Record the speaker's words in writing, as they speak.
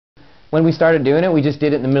when we started doing it, we just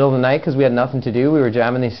did it in the middle of the night because we had nothing to do. We were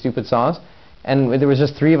jamming these stupid songs, and there was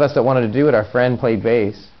just 3 of us that wanted to do it. Our friend played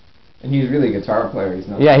bass. And he's really a guitar player, he's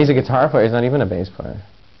not... Yeah, he's a guitar player, he's not even a bass player.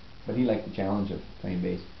 But he liked the challenge of playing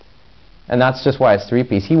bass. And that's just why it's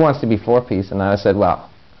 3-piece. He wants to be 4-piece, and I said, well,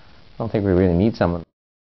 I don't think we really need someone.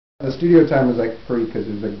 The studio time was like free because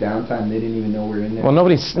it was like downtime, they didn't even know we were in there. Well,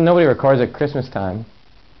 nobody records at Christmas time.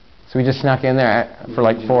 So we just snuck in there for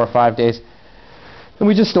like 4 or 5 days. And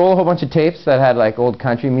we just stole a whole bunch of tapes that had like old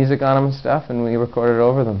country music on them and stuff, and we recorded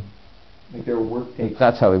over them. Like they were work tapes.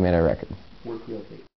 That's how we made our record. Work reel tapes.